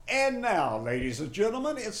And now, ladies and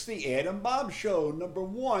gentlemen, it's the Ed and Bob Show, number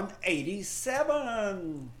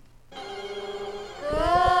 187. Good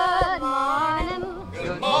morning.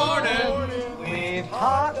 Good morning. We've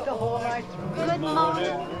talked the whole night through. Good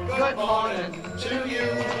morning. Good morning to you.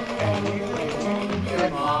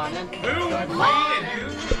 Good morning. Good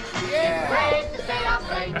morning. Yeah. Great to stay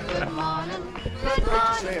up late. Good morning. Good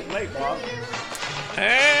morning. Say it late, Bob.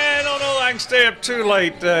 I don't know if I can stay up too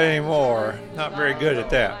late anymore. Not very good at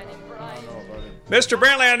that. Mr.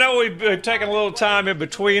 Brantley, I know we've been taking a little time in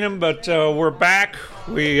between them, but we're back.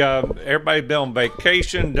 Everybody's been on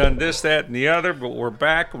vacation, done this, that, and the other, but we're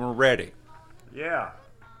back and we're ready. Yeah.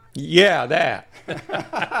 Yeah, that.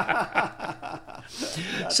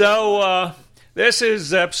 So this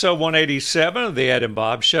is episode 187 of the Ed and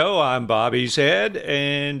Bob Show. I'm Bobby's Ed,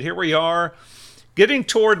 and here we are. Getting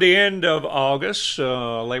toward the end of August,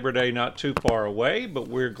 Labor Day not too far away, but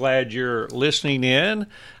we're glad you're listening in.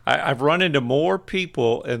 I've run into more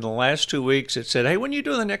people in the last 2 weeks that said, hey, when you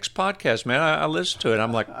do the next podcast, man, I listened to it.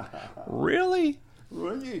 I'm like, really?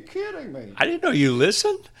 Are you kidding me? I didn't know you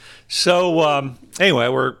listened. So anyway,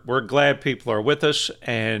 we're glad people are with us,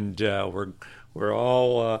 and we're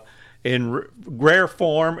all in rare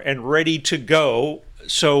form and ready to go.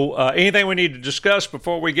 So anything we need to discuss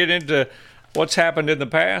before we get into what's happened in the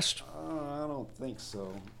past? I don't think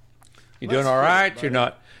so. You doing all right? You're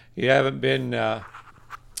not. You haven't been,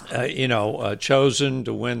 chosen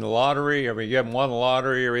to win the lottery. I mean, you haven't won the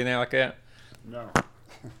lottery or anything like that. No.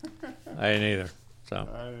 I ain't either. So.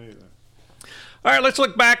 I ain't either. All right, let's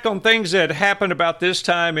look back on things that happened about this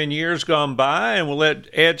time in years gone by, and we'll let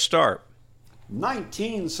Ed start.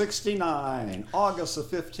 1969, August the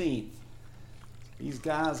 15th. These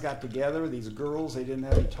guys got together, these girls, they didn't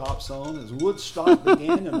have any tops on, as Woodstock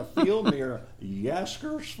began in a field near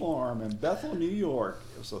Yasgur's Farm in Bethel, New York.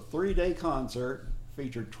 It was a 3-day concert,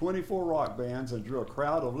 featured 24 rock bands, and drew a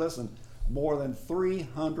crowd of, more than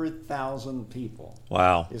 300,000 people.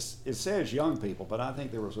 Wow. It says young people, but I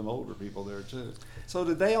think there were some older people there too. So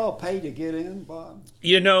did they all pay to get in, Bob?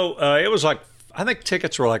 It was like, I think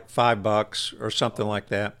tickets were like $5 or something like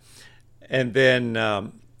that. And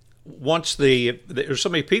then once there's so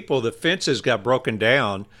many people, the fences got broken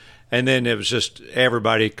down, and then it was just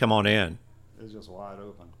everybody come on in. It was just wide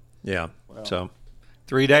open. Yeah. Well, so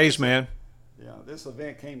 3 days, man. Yeah, this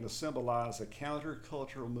event came to symbolize the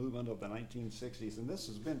countercultural movement of the 1960s, and this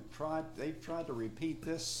has been they've tried to repeat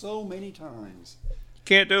this so many times.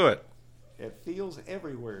 Can't do it. It feels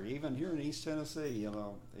everywhere, even here in East Tennessee,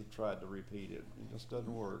 they tried to repeat it. It just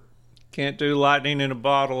doesn't work. Can't do lightning in a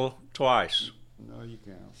bottle twice. No, you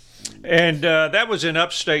can't. And that was in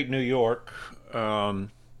upstate New York.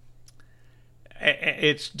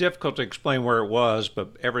 It's difficult to explain where it was,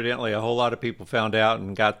 but evidently a whole lot of people found out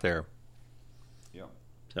and got there. Yeah.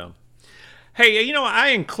 So, hey, I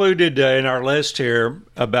included in our list here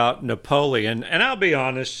about Napoleon, and I'll be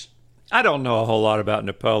honest, I don't know a whole lot about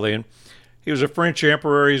Napoleon. He was a French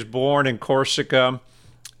emperor. He was born in Corsica.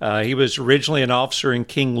 He was originally an officer in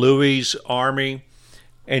King Louis's army,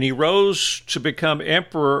 and he rose to become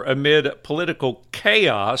emperor amid political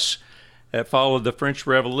chaos that followed the French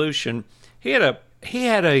Revolution. He had a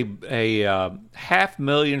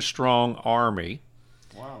 500,000 strong army.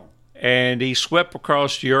 Wow. And he swept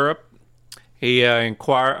across Europe. He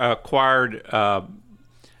acquired an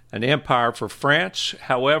empire for France.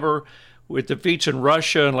 However, with defeats in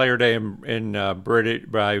Russia and later day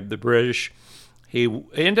by the British, he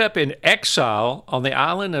ended up in exile on the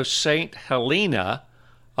island of St. Helena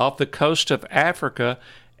off the coast of Africa.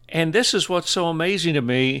 And this is what's so amazing to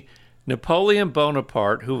me. Napoleon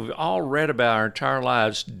Bonaparte, who we've all read about our entire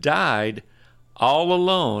lives, died all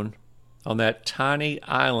alone on that tiny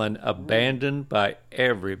island, abandoned by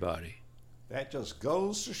everybody. That just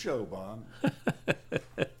goes to show, Bob.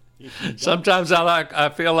 Sometimes I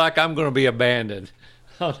feel like I'm going to be abandoned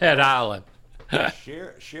on that island.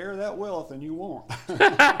 Share that wealth and you won't.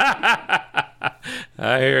 I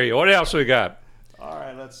hear you. What else we got? All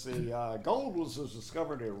right, let's see. Gold was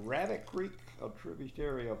discovered in Rabbit Creek, a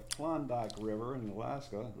tributary of Klondike River in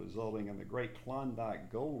Alaska, resulting in the Great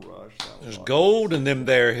Klondike Gold Rush. There's gold in them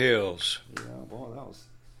there hills. Yeah, boy, that was...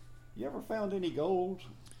 You ever found any gold?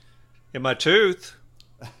 In my tooth.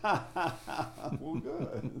 Well,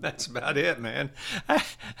 good. That's about it, man.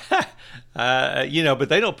 But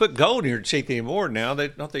they don't put gold in your teeth anymore now.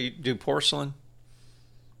 Don't they do porcelain?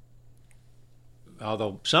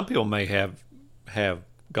 Although some people may have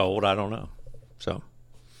gold, I don't know. So,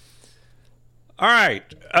 all right,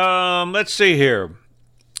 let's see here.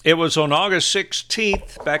 It was on August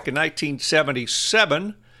 16th, back in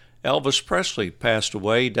 1977, Elvis Presley passed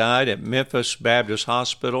away. He died at Memphis Baptist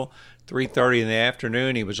Hospital, 3:30 in the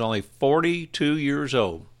afternoon. He was only 42 years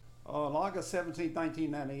old. On August 17,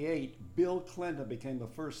 1998, Bill Clinton became the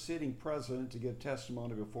first sitting president to give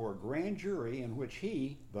testimony before a grand jury in which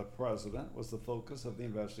he, the president, was the focus of the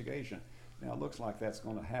investigation. Now, it looks like that's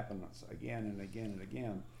going to happen again and again and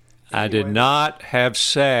again. I did not have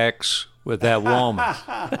sex with that woman.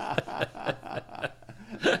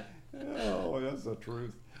 Oh, that's the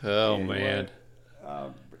truth. Oh, Anyway, man.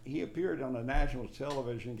 He appeared on a national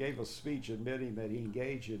television, gave a speech admitting that he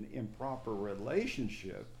engaged in improper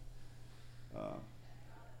relationship.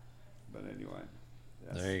 But anyway,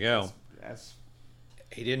 There you go. That's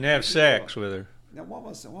He didn't have sex with her. now.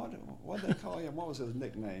 What did they call him? What was his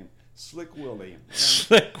nickname? Slick Willie.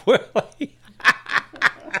 Slick Willie.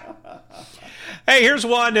 Hey, here's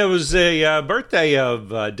one that was the birthday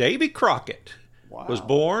of Davy Crockett. Wow. Was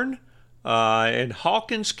born in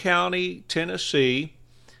Hawkins County, Tennessee.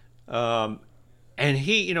 And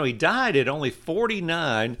he died at only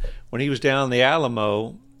 49 when he was down in the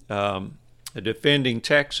Alamo defending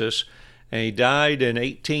Texas. And he died in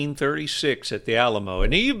 1836 at the Alamo.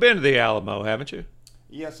 And you've been to the Alamo, haven't you?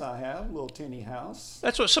 Yes, I have. A little teeny house.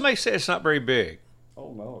 That's what somebody said. It's not very big.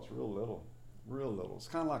 Oh, no, it's real little. Real little. It's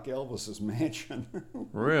kind of like Elvis's mansion.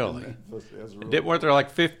 Really? Weren't there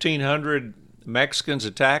like 1,500 Mexicans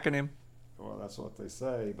attacking him? Well, that's what they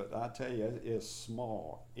say, but I tell you, it is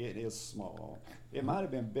small. It is small. It might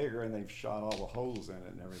have been bigger, and they've shot all the holes in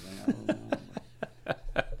it and everything. I don't know.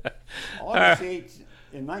 August 8th,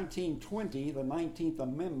 in 1920, the 19th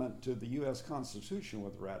Amendment to the U.S. Constitution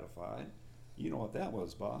was ratified. You know what that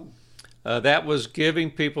was, Bob? That was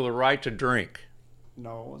giving people the right to drink.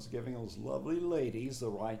 No, it was giving those lovely ladies the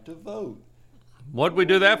right to vote. What'd we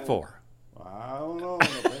do that for? I don't know,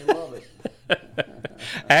 but they love it.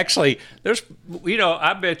 Actually,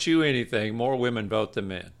 I bet you anything, more women vote than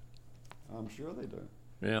men. I'm sure they do.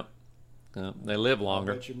 Yeah. They live I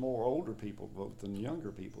longer. bet you more older people vote than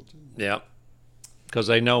younger people, too. Yeah. Because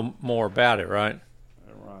they know more about it, right?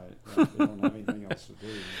 Right. Yeah, they don't have anything else to do.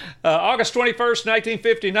 August 21st,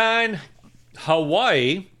 1959,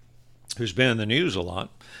 Hawaii, who's been in the news a lot,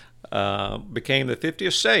 became the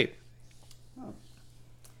 50th state. Huh.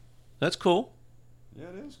 That's cool. Yeah,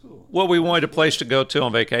 it is cool. Well, we wanted a place to go to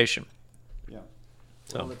on vacation. Yeah.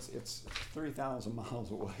 So. Well, it's 3,000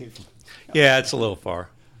 miles away from. Yeah, it's a little far.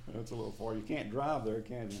 It's a little far. You can't drive there,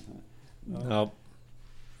 can you? No.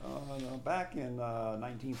 No, back in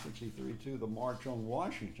 1963, too, the March on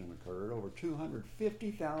Washington occurred. Over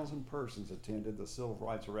 250,000 persons attended the Civil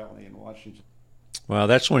Rights Rally in Washington. Well,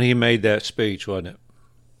 that's when he made that speech, wasn't it?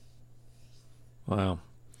 Wow.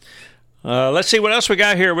 Let's see what else we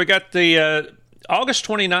got here. We got the August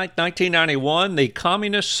 29th, 1991,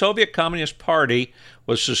 the Soviet Communist Party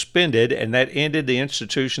was suspended, and that ended the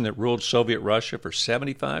institution that ruled Soviet Russia for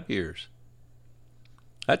 75 years.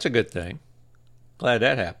 That's a good thing. Glad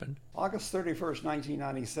that happened. August 31st,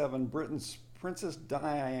 1997, Britain's Princess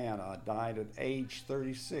Diana died at age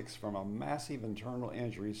 36 from a massive internal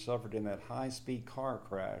injury suffered in that high-speed car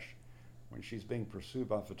crash when she's being pursued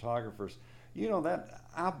by photographers. You know, that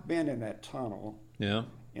I've been in that tunnel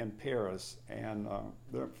in Paris, and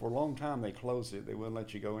for a long time they closed it. They wouldn't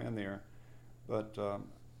let you go in there. But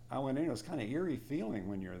I went in. It was kind of eerie feeling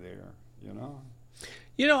when you're there, you know.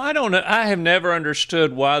 You know, I don't know. I have never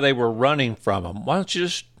understood why they were running from them. Why don't you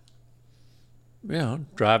just,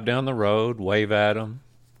 drive down the road, wave at them?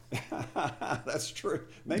 That's true.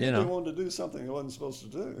 Maybe they wanted to do something they wasn't supposed to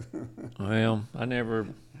do. Well, I never.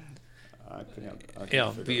 I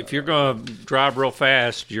can't if you're going to drive real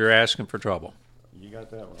fast, you're asking for trouble. You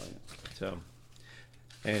got that right. So,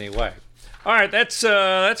 anyway. All right, that's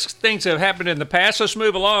things that have happened in the past. Let's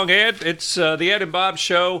move along, Ed. It's the Ed and Bob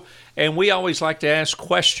Show, and we always like to ask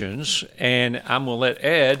questions, and I'm going to let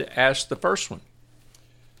Ed ask the first one.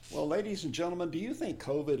 Well, ladies and gentlemen, do you think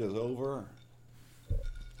COVID is over?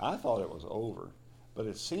 I thought it was over, but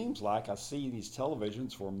it seems like I see these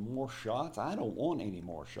televisions for more shots. I don't want any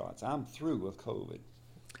more shots. I'm through with COVID.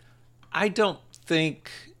 I don't think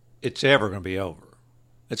it's ever going to be over.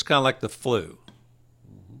 It's kind of like the flu.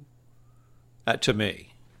 To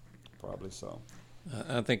me. Probably so.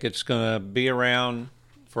 I think it's going to be around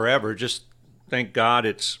forever. Just thank God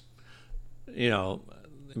it's,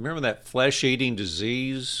 remember that flesh-eating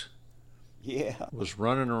disease? Yeah. Was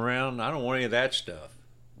running around? I don't want any of that stuff.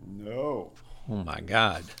 No. Oh, my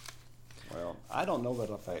God. Well, I don't know that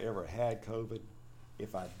if I ever had COVID.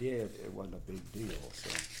 If I did, it wasn't a big deal. So,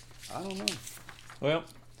 I don't know. Well,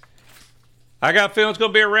 I got a feeling it's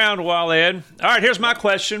going to be around a while, Ed. All right, here's my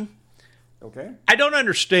question. Okay. I don't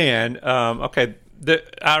understand.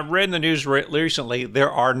 I read in the news recently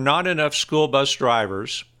there are not enough school bus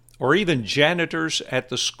drivers or even janitors at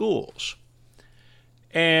the schools.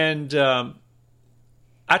 And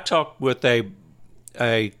I talked with a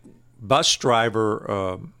bus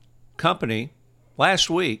driver company last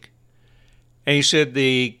week, and he said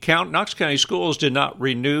the Knox County Schools did not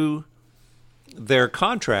renew their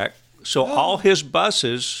contract, so all his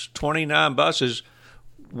buses, 29 buses,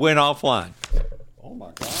 went offline. Oh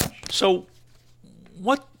my gosh. So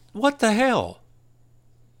what the hell?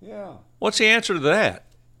 Yeah. What's the answer to that?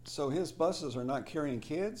 So his buses are not carrying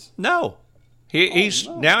kids? No. He's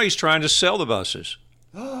no. Now he's trying to sell the buses.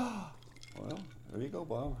 Well, there you go,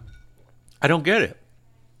 Bob. I don't get it.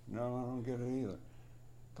 No, I don't get it either.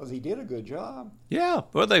 Because he did a good job. Yeah.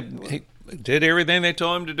 Well, he did everything they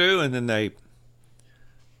told him to do, and then they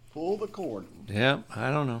Pull the cord. Yeah,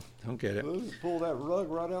 I don't know. Don't get it. Pull that rug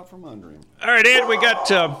right out from under him. All right, Ed, we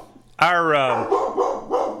got our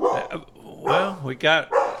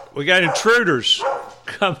we got intruders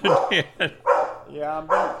coming in. Yeah,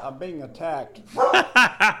 I'm being attacked. All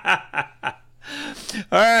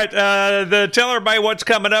right, tell everybody what's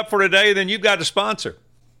coming up for today, then you've got a sponsor.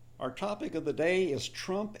 Our topic of the day is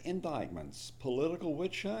Trump indictments. Political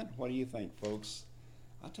witch hunt? What do you think, folks?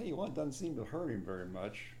 I'll tell you what, it doesn't seem to hurt him very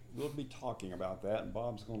much. We'll be talking about that, and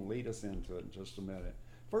Bob's going to lead us into it in just a minute.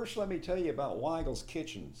 First, let me tell you about Weigel's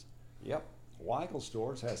Kitchens. Yep, Weigel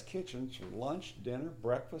Stores has kitchens for lunch, dinner,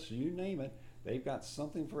 breakfast, you name it. They've got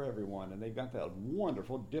something for everyone, and they've got that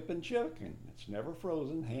wonderful dippin' chicken. It's never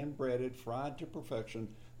frozen, hand-breaded, fried to perfection.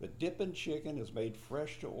 The dippin' chicken is made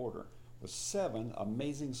fresh to order with 7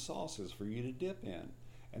 amazing sauces for you to dip in.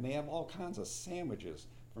 And they have all kinds of sandwiches,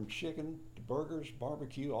 from chicken to burgers,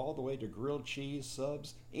 barbecue, all the way to grilled cheese,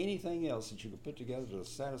 subs, anything else that you can put together to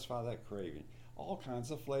satisfy that craving. All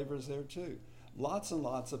kinds of flavors there too. Lots and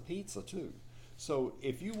lots of pizza too. So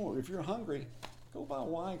if you're hungry, go by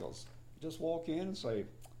Weigel's. Just walk in and say,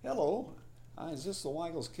 "Hello, is this the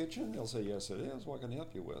Weigel's Kitchen?" They'll say, "Yes, it is. What can I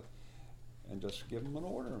help you with?" And just give them an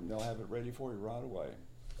order, and they'll have it ready for you right away.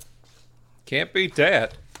 Can't beat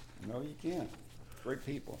that. No, you can't. Great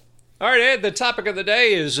people. All right, Ed, the topic of the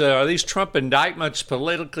day is, are these Trump indictments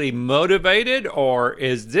politically motivated, or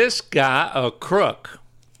is this guy a crook?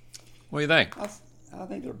 What do you think? I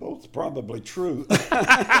think they're both probably true. But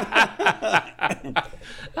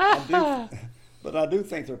I do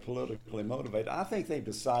think they're politically motivated. I think they've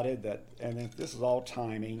decided that, and if this is all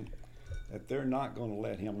timing, that they're not going to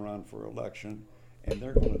let him run for election, and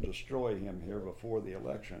they're going to destroy him here before the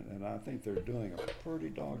election. And I think they're doing a pretty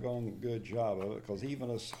doggone good job of it, because even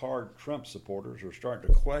us hard Trump supporters are starting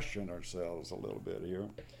to question ourselves a little bit here,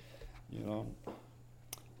 you know.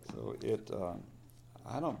 So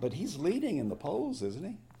but he's leading in the polls, isn't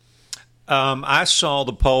he? I saw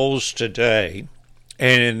the polls today,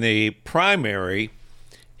 and in the primary,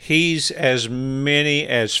 he's as many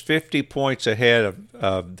as 50 points ahead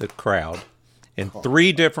of the crowd in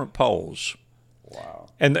 3 different polls. Wow.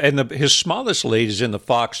 And his smallest lead is in the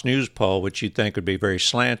Fox News poll, which you'd think would be very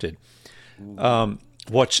slanted. Now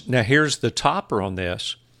here's the topper on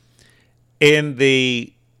this. In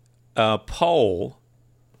the poll,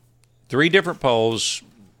 3 different polls,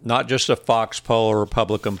 not just a Fox poll or a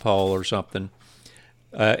Republican poll or something,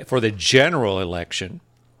 for the general election,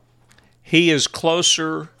 he is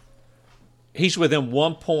closer. He's within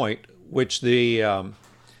 1 point, which the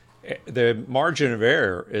margin of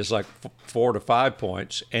error is like 4 to 5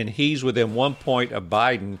 points, and he's within 1 point of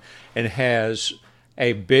Biden and has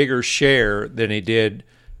a bigger share than he did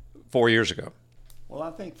 4 years ago. Well,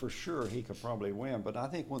 I think for sure he could probably win, but I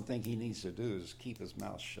think one thing he needs to do is keep his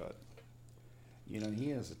mouth shut. You know, he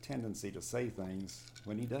has a tendency to say things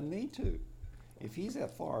when he doesn't need to. If he's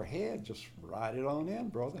that far ahead, just ride it on in,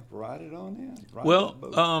 brother. Ride it on in.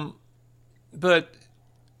 But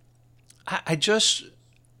I just,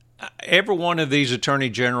 every one of these attorney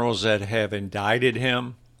generals that have indicted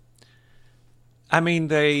him, I mean,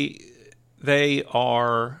 they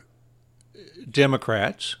are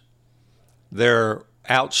Democrats. They're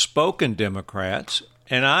outspoken Democrats,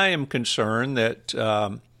 and I am concerned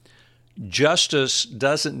that justice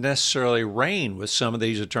doesn't necessarily reign with some of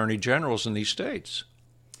these attorney generals in these states.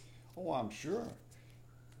 Oh, I'm sure.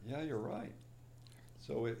 Yeah, you're right.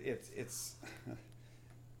 So it's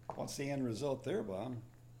what's the end result there, Bob?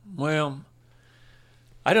 Well,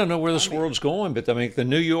 I don't know where this world's going, but I mean, the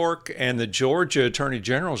New York and the Georgia attorney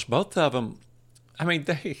generals, both of them, I mean,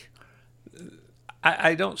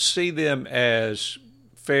 I don't see them as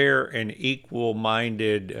fair and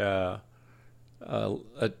equal-minded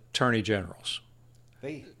attorney generals.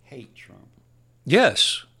 They hate Trump.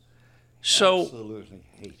 Yes. So absolutely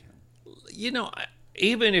hate him.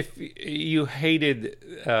 even if you hated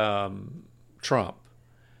Trump,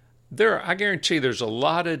 I guarantee there's a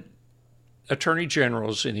lot of attorney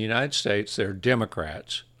generals in the United States that are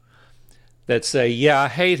Democrats that say, yeah, I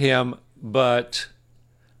hate him, but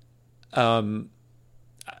law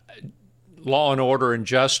and order and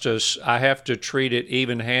justice, I have to treat it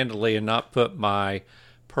even-handedly and not put my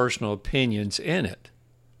personal opinions in it.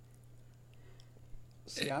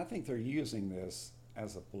 See, I think they're using this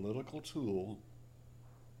as a political tool,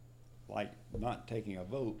 like not taking a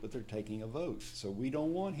vote, but they're taking a vote. So we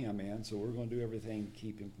don't want him in, so we're going to do everything to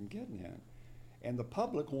keep him from getting in. And the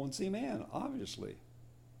public wants him in, obviously.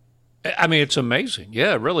 I mean, it's amazing.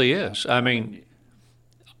 Yeah, it really is. I mean,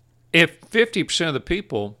 if 50% of the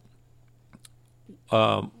people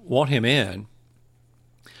want him in,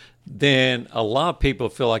 then a lot of people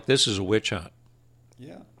feel like this is a witch hunt.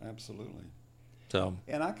 Yeah, absolutely. So,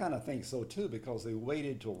 and I kind of think so too, because they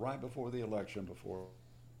waited till right before the election before.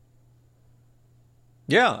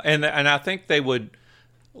 Yeah, and I think they would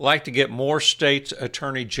like to get more states'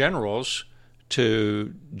 attorney generals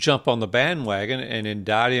to jump on the bandwagon and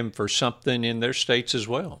indict him for something in their states as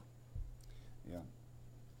well. Yeah.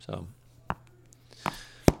 So, all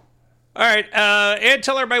right, Ed,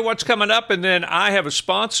 tell everybody what's coming up, and then I have a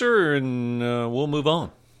sponsor, and we'll move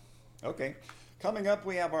on. Okay. Coming up,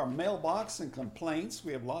 we have our mailbox and complaints.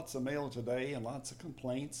 We have lots of mail today and lots of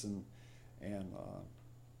complaints, and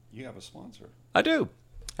you have a sponsor. I do,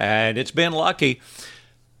 and it's Ben Lucky.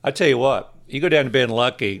 I tell you what, you go down to Ben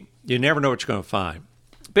Lucky, you never know what you're going to find.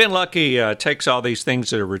 Ben Lucky takes all these things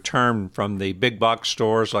that are returned from the big box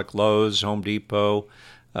stores like Lowe's, Home Depot,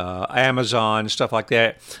 Amazon, stuff like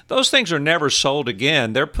that. Those things are never sold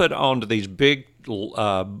again. They're put onto these big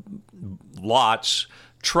lots,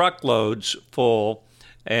 truckloads full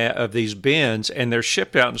of these bins, and they're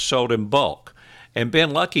shipped out and sold in bulk. And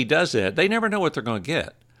Ben Lucky does that. They never know what they're going to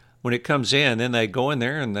get. When it comes in, then they go in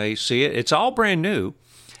there and they see it. It's all brand new.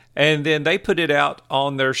 And then they put it out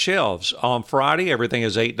on their shelves. On Friday, everything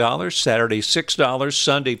is $8. Saturday, $6.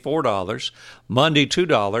 Sunday, $4. Monday,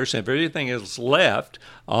 $2. And if everything is left,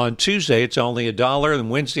 on Tuesday, it's only $1.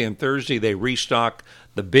 And Wednesday and Thursday, they restock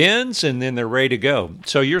the bins, and then they're ready to go.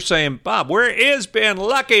 So you're saying, Bob, where is Ben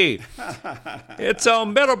Lucky? It's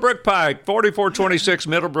on Middlebrook Pike, 4426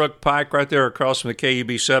 Middlebrook Pike, right there across from the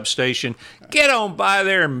KUB substation. Get on by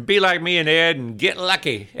there and be like me and Ed and get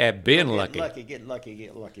lucky at Ben Lucky. Get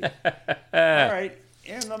lucky. All right,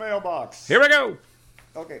 in the mailbox. Here we go.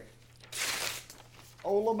 Okay.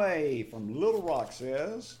 Ola May from Little Rock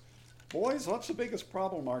says, boys, what's the biggest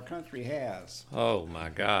problem our country has? Oh, my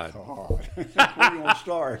God. Oh, where do you want to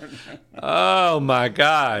start? Oh, my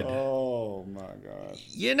God. Oh, my God.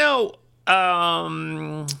 You know,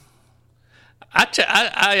 I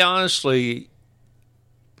honestly,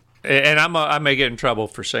 and I may get in trouble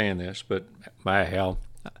for saying this, but my hell,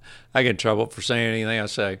 I get in trouble for saying anything I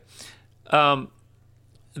say.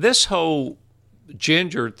 This whole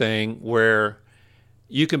gender thing where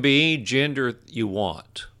you can be any gender you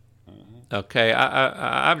want. Okay,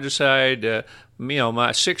 I've decided,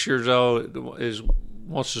 my 6 years old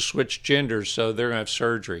wants to switch genders, so they're gonna have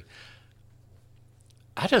surgery.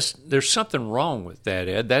 There's something wrong with that,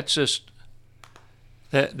 Ed. That's just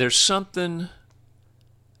that there's something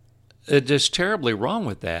just terribly wrong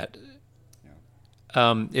with that.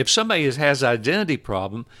 Yeah. If somebody has identity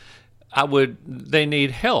problem, they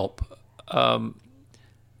need help.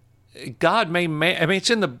 God made man. I mean, it's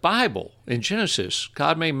in the Bible in Genesis.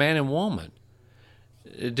 God made man and woman.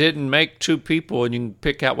 It didn't make two people, and you can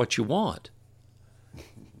pick out what you want.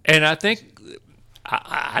 And I think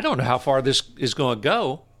I don't know how far this is going to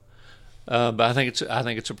go, but I think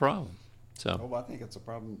it's a problem. So. Oh, I think it's a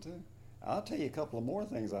problem too. I'll tell you a couple of more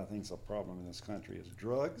things I think is a problem in this country is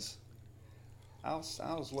drugs. I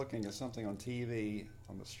was looking at something on TV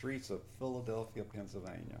on the streets of Philadelphia,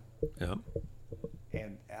 Pennsylvania. Yep.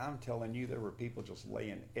 And I'm telling you, there were people just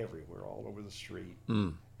laying everywhere, all over the street,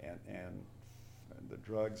 and the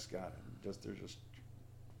drugs they're just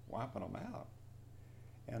wiping them out.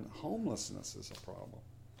 And homelessness is a problem.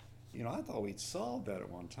 I thought we'd solved that at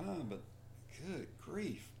one time, but good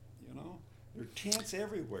grief, there are tents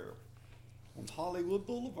everywhere. On Hollywood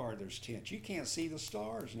Boulevard, there's tents. You can't see the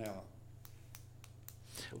stars now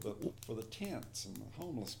for the tents and the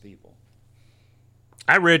homeless people.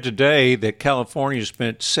 I read today that California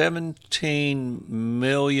spent $17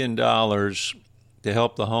 million to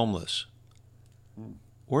help the homeless.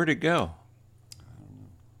 Where'd it go? I don't know.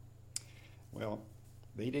 Well,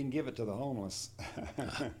 they didn't give it to the homeless.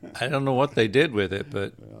 I don't know what they did with it,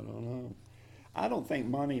 but I don't know. I don't think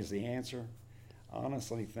money is the answer. I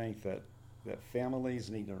honestly think that families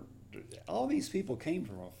need to all these people came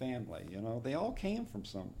from a family. They all came from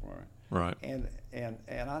somewhere. Right. And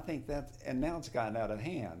I think and now it's gotten out of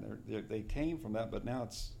hand. They came from that, but now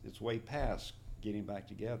it's way past getting back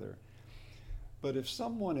together. But if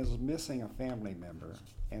someone is missing a family member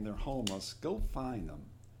and they're homeless, go find them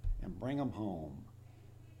and bring them home.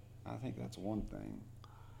 I think that's one thing.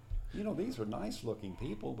 These are nice looking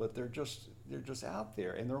people, but they're just out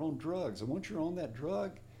there and they're on drugs. And once you're on that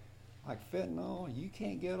drug, like fentanyl, you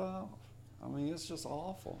can't get off. I mean, it's just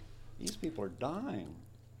awful. These people are dying.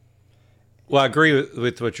 Well, I agree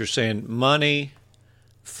with what you're saying.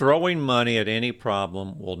 Throwing money at any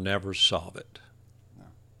problem will never solve it. No.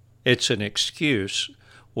 It's an excuse.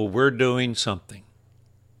 Well, we're doing something.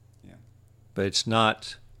 Yeah. But it's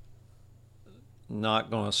not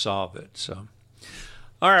going to solve it. So,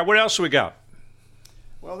 all right, what else we got?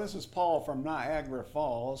 Well, this is Paul from Niagara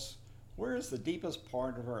Falls. Where is the deepest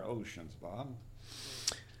part of our oceans, Bob?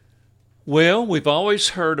 Well, we've always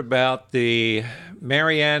heard about the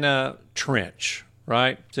Mariana Trench,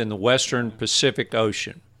 right? It's in the western Pacific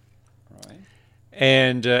Ocean. Right.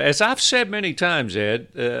 And as I've said many times, Ed,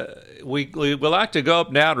 we like to go up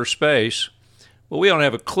into outer space, but we don't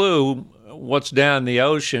have a clue what's down in the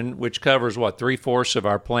ocean, which covers, 3/4 of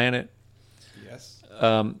our planet? Yes.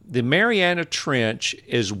 The Mariana Trench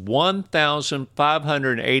is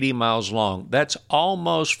 1,580 miles long. That's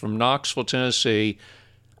almost from Knoxville, Tennessee,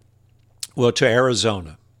 to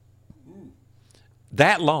Arizona.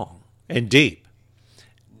 That long and deep.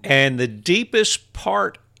 And the deepest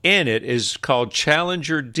part in it is called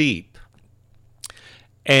Challenger Deep.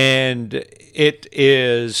 And it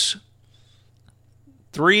is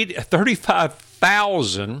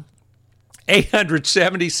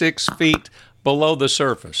 35,876 feet below the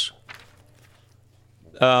surface.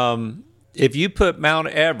 If you put Mount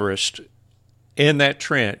Everest in that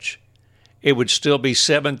trench, it would still be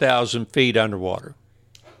 7,000 feet underwater.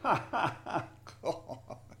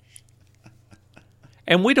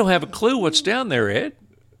 And we don't have a clue what's down there, Ed.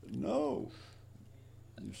 No.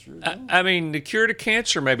 You sure don't. I mean, the cure to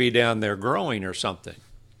cancer may be down there growing or something.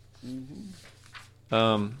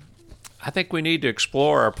 I think we need to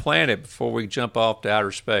explore our planet before we jump off to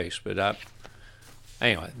outer space. But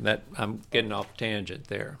anyway, I'm getting off tangent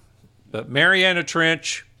there. But Mariana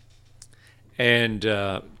Trench and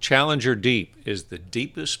Challenger Deep is the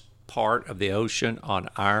deepest part of the ocean on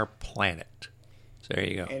our planet. So there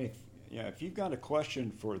you go. And if you've got a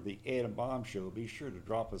question for the Ed and Bob Show, be sure to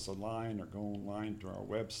drop us a line or go online to our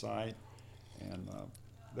website and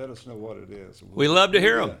let us know what it is. We love to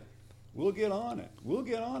hear them. We'll get on it. We'll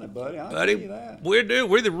get on it, buddy. I'll Buddy, tell you that.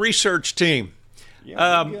 we're the research team.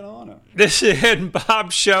 Yeah, we'll get on it. This is Ed and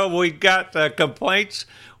Bob Show. We got complaints.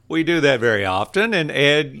 We do that very often. And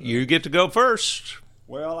Ed, you get to go first.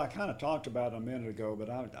 Well, I kind of talked about it a minute ago, but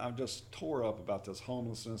I'm just tore up about this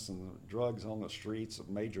homelessness and the drugs on the streets of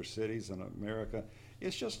major cities in America.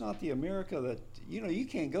 It's just not the America that, you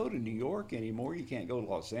can't go to New York anymore. You can't go to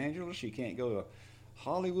Los Angeles. You can't go to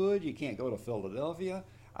Hollywood. You can't go to Philadelphia.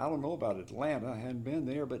 I don't know about Atlanta. I hadn't been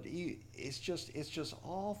there, but it's just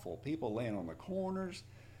awful. People laying on the corners.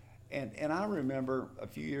 And I remember a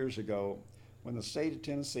few years ago when the state of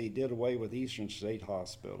Tennessee did away with Eastern State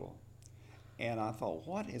Hospital. And I thought,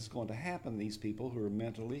 what is going to happen to these people who are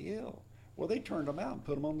mentally ill? Well, they turned them out and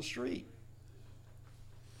put them on the street.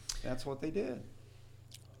 That's what they did.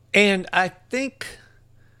 And I think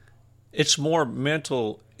it's more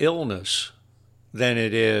mental illness than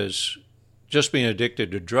it is just being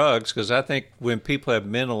addicted to drugs, because I think when people have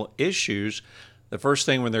mental issues, the first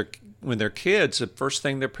thing when they're kids, the first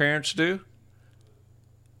thing their parents do,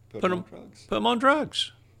 put them on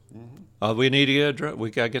drugs. Mm-hmm. We need to get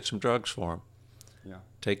we got to get some drugs for them. Yeah.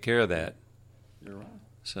 Take care of that. You're right.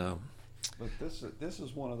 So. But this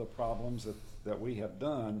is one of the problems that we have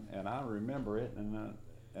done, and I remember it, and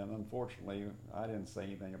unfortunately I didn't say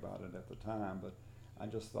anything about it at the time, but I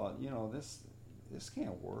just thought, this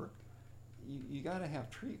can't work. You got to have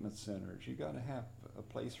treatment centers. You got to have a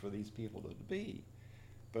place for these people to be.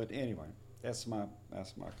 But anyway, that's my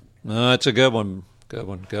complaint. That's a good one. Good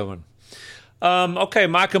one. Okay,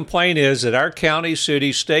 my complaint is that our county,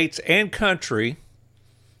 cities, states, and country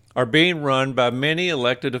are being run by many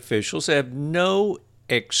elected officials that have no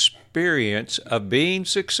experience of being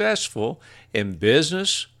successful in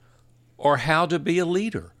business or how to be a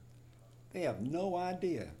leader. They have no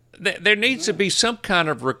idea. There needs to be some kind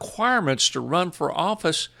of requirements to run for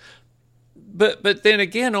office, but then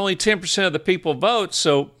again, only 10% of the people vote.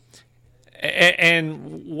 So,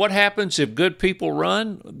 and what happens if good people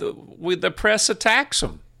run? The press attacks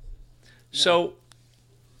them. Yeah. So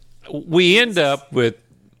we end up with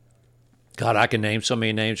God, I can name so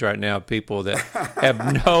many names right now of people that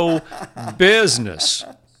have no business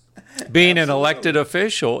being an elected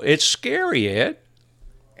official. It's scary, Ed.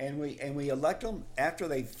 And we elect them after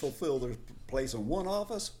they fulfill their place in one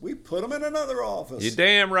office. We put them in another office. You're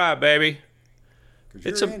damn right, baby.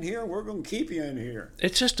 Because you're in here, we're going to keep you in here.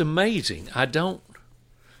 It's just amazing. I'm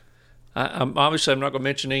obviously I'm not going to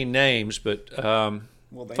mention any names, but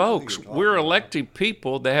folks, we're electing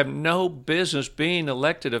people that have no business being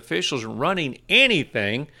elected officials and running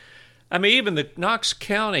anything. I mean, even the Knox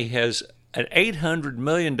County has an $800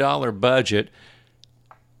 million budget,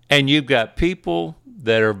 and you've got people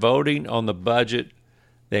that are voting on the budget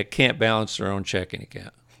that can't balance their own checking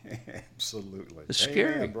account. Absolutely. It's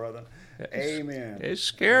scary. Amen, brother. Amen. It's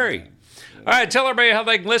scary. All right, tell everybody how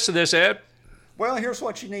they can listen to this, Ed. Well, here's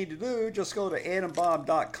what you need to do. Just go to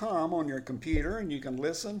edandbob.com on your computer, and you can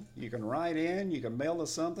listen. You can write in. You can mail us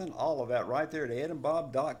something. All of that right there at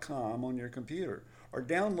edandbob.com on your computer. Or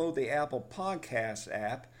download the Apple Podcast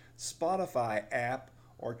app, Spotify app,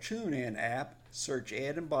 or TuneIn app. Search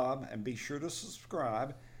Ed and Bob, and be sure to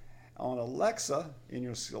subscribe. On Alexa, in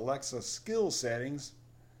your Alexa skill settings,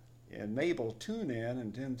 enable TuneIn,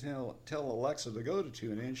 and then tell Alexa to go to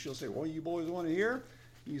TuneIn. She'll say, "What do you boys want to hear?"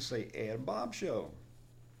 You say, Ed and Bob Show.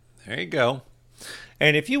 There you go.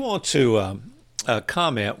 And if you want to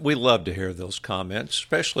comment, we love to hear those comments,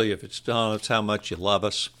 especially if it's telling us how much you love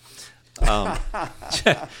us.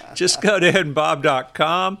 Just go to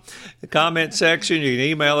edandbob.com, the comment section. You can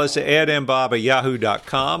email us at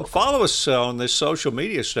edandbob@yahoo.com. Follow us on this social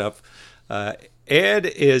media stuff. Ed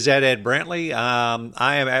is at Ed Brantley.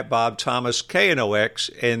 I am at Bob Thomas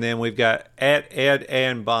KNOX, and then we've got at Ed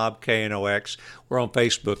and Bob KNOX. We're on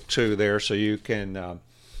Facebook too there, so you can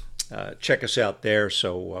check us out there.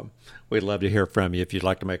 So we'd love to hear from you if you'd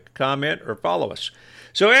like to make a comment or follow us.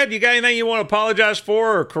 So, Ed, you got anything you want to apologize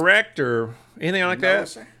for or correct or anything like that?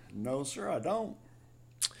 Sir. No, sir, I don't.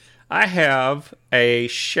 I have a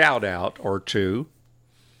shout out or two.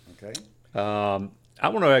 Okay. I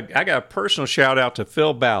got a personal shout out to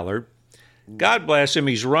Phil Ballard. God bless him.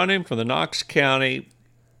 He's running for the Knox County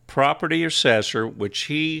property assessor, which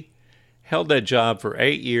he held that job for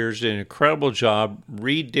 8 years, did an incredible job,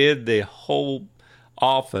 redid the whole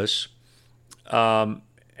office.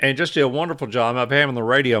 And just did a wonderful job. I've had him on the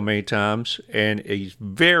radio many times, and he's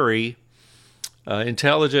very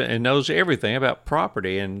intelligent and knows everything about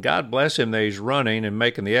property. And God bless him that he's running and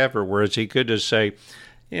making the effort, whereas he could just say,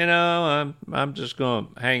 I'm just going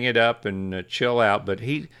to hang it up and chill out. But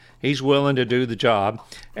he's willing to do the job.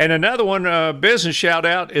 And another one, business shout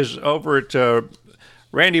out, is over at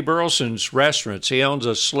Randy Burleson's restaurants. He owns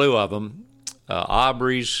a slew of them,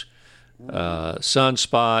 Aubrey's,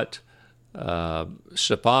 Sunspot,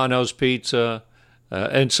 Stefano's Pizza,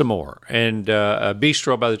 and some more, and a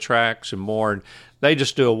Bistro by the Tracks and more. And they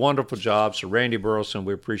just do a wonderful job. So Randy Burleson,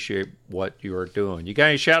 we appreciate what you are doing. You got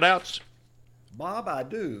any shout outs? Bob, I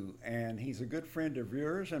do, and he's a good friend of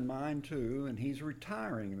yours and mine too, and he's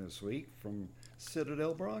retiring this week from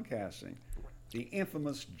Citadel Broadcasting. The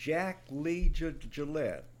infamous Jack Lee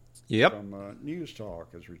Gillette from News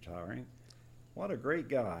Talk is retiring. What a great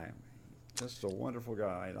guy. Just a wonderful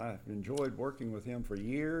guy. I've enjoyed working with him for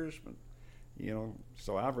years, but,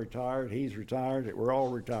 so I've retired, he's retired. We're all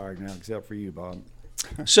retired now except for you, Bob.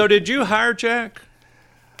 So did you hire Jack?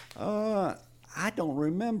 I don't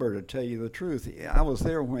remember, to tell you the truth. I was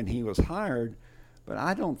there when he was hired, but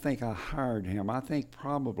I don't think I hired him. I think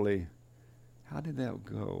probably, how did that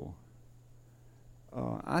go?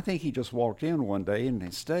 I think he just walked in one day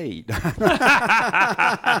and stayed.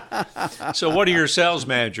 So one of your sales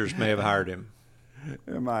managers may have hired him.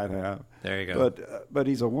 It might have. There you go. But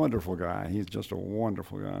he's a wonderful guy. He's just a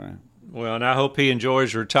wonderful guy. Well, and I hope he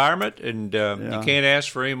enjoys retirement, and you can't ask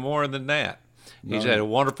for any more than that. He's had a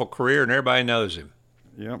wonderful career, and everybody knows him.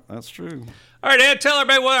 Yep, that's true. All right, Ed, tell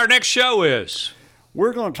everybody what our next show is.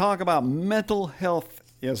 We're going to talk about mental health.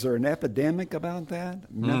 Is there an epidemic about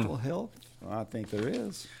that? Mental health? Well, I think there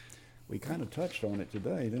is. We kind of touched on it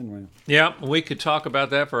today, didn't we? Yeah, we could talk about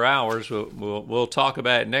that for hours. We'll talk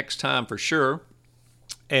about it next time for sure.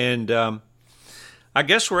 And I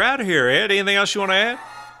guess we're out of here, Ed. Anything else you want to add?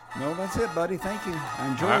 No, that's it, buddy. Thank you.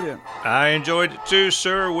 I enjoyed it. I enjoyed it too,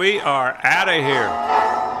 sir. We are out of here.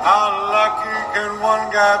 How lucky can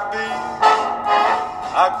one guy be?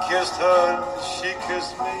 I kissed her and she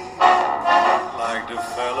kissed me. Like the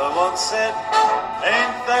fella once said,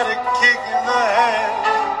 ain't that a kick in the head?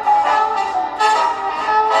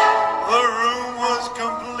 The room was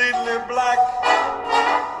completely black.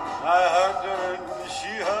 I hugged her and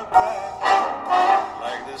she hugged back.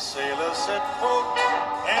 Like the sailor said, folk,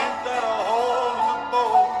 ain't that a